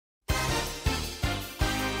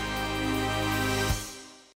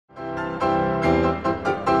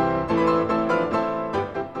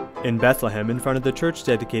In Bethlehem, in front of the church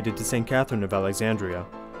dedicated to St. Catherine of Alexandria,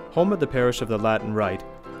 home of the parish of the Latin Rite,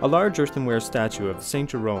 a large earthenware statue of St.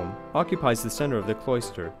 Jerome occupies the center of the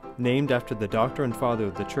cloister, named after the doctor and father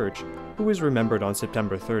of the church, who is remembered on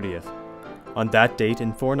September 30th. On that date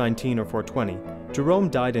in 419 or 420, Jerome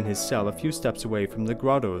died in his cell a few steps away from the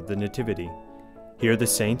Grotto of the Nativity. Here the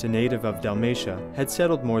saint, a native of Dalmatia, had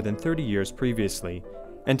settled more than 30 years previously,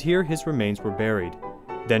 and here his remains were buried,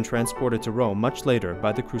 then transported to Rome much later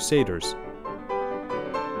by the Crusaders.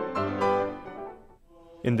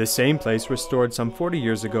 In the same place restored some 40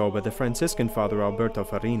 years ago by the Franciscan Father Alberto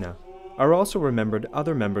Farina, are also remembered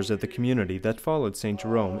other members of the community that followed St.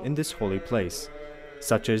 Jerome in this holy place,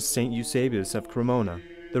 such as St. Eusebius of Cremona,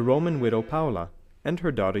 the Roman widow Paula, and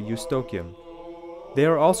her daughter Eustochium. They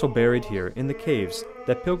are also buried here in the caves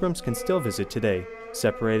that pilgrims can still visit today,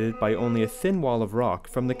 separated by only a thin wall of rock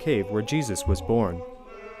from the cave where Jesus was born.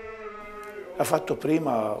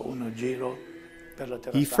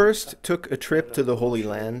 He first took a trip to the Holy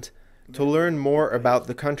Land to learn more about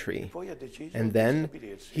the country, and then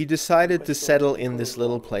he decided to settle in this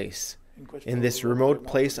little place, in this remote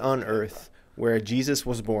place on earth where Jesus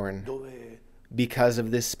was born. Because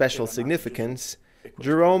of this special significance,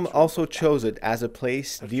 Jerome also chose it as a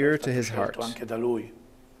place dear to his heart.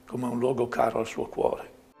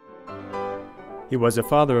 He was a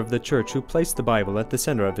father of the Church who placed the Bible at the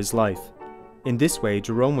center of his life. In this way,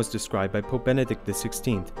 Jerome was described by Pope Benedict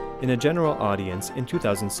XVI in a general audience in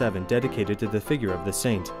 2007 dedicated to the figure of the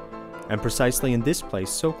saint. And precisely in this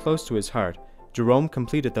place so close to his heart, Jerome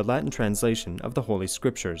completed the Latin translation of the Holy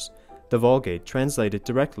Scriptures, the Vulgate translated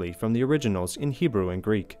directly from the originals in Hebrew and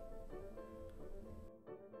Greek.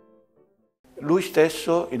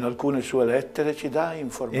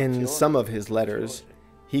 In some of his letters,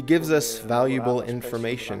 he gives us valuable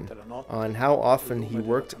information on how often he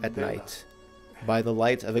worked at night, by the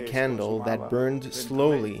light of a candle that burned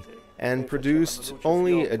slowly and produced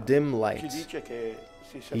only a dim light.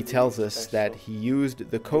 He tells us that he used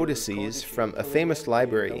the codices from a famous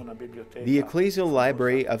library, the Ecclesial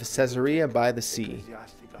Library of Caesarea by the Sea,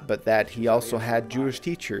 but that he also had Jewish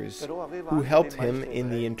teachers who helped him in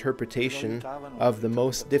the interpretation of the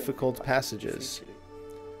most difficult passages.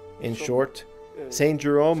 In short, St.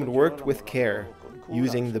 Jerome worked with care,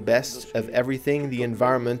 using the best of everything the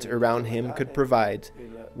environment around him could provide,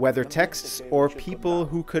 whether texts or people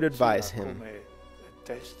who could advise him.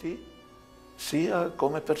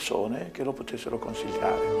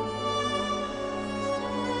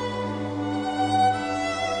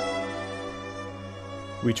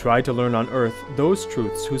 We try to learn on earth those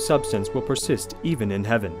truths whose substance will persist even in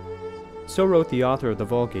heaven. So wrote the author of the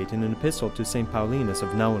Vulgate in an epistle to St. Paulinus of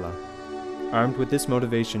Naula. Armed with this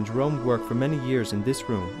motivation, Jerome worked for many years in this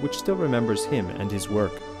room, which still remembers him and his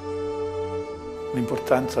work.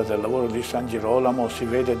 L'importanza del lavoro di San Girolamo si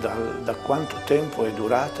vede da quanto tempo è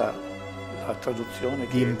durata la traduzione.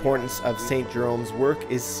 The importance of St. Jerome's work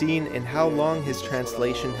is seen in how long his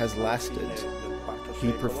translation has lasted.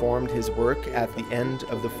 He performed his work at the end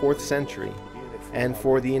of the 4th century, and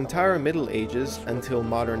for the entire Middle Ages until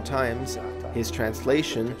modern times, his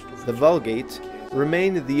translation, the Vulgate,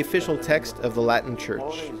 remained the official text of the Latin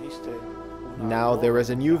Church. Now there is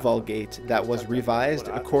a new Vulgate that was revised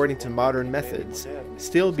according to modern methods,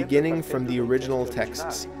 still beginning from the original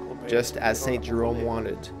texts, just as St. Jerome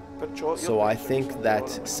wanted. So I think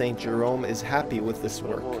that St. Jerome is happy with this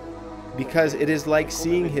work, because it is like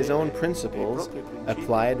seeing his own principles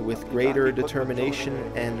applied with greater determination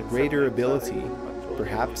and greater ability,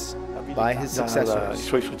 perhaps by his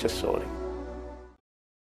successors.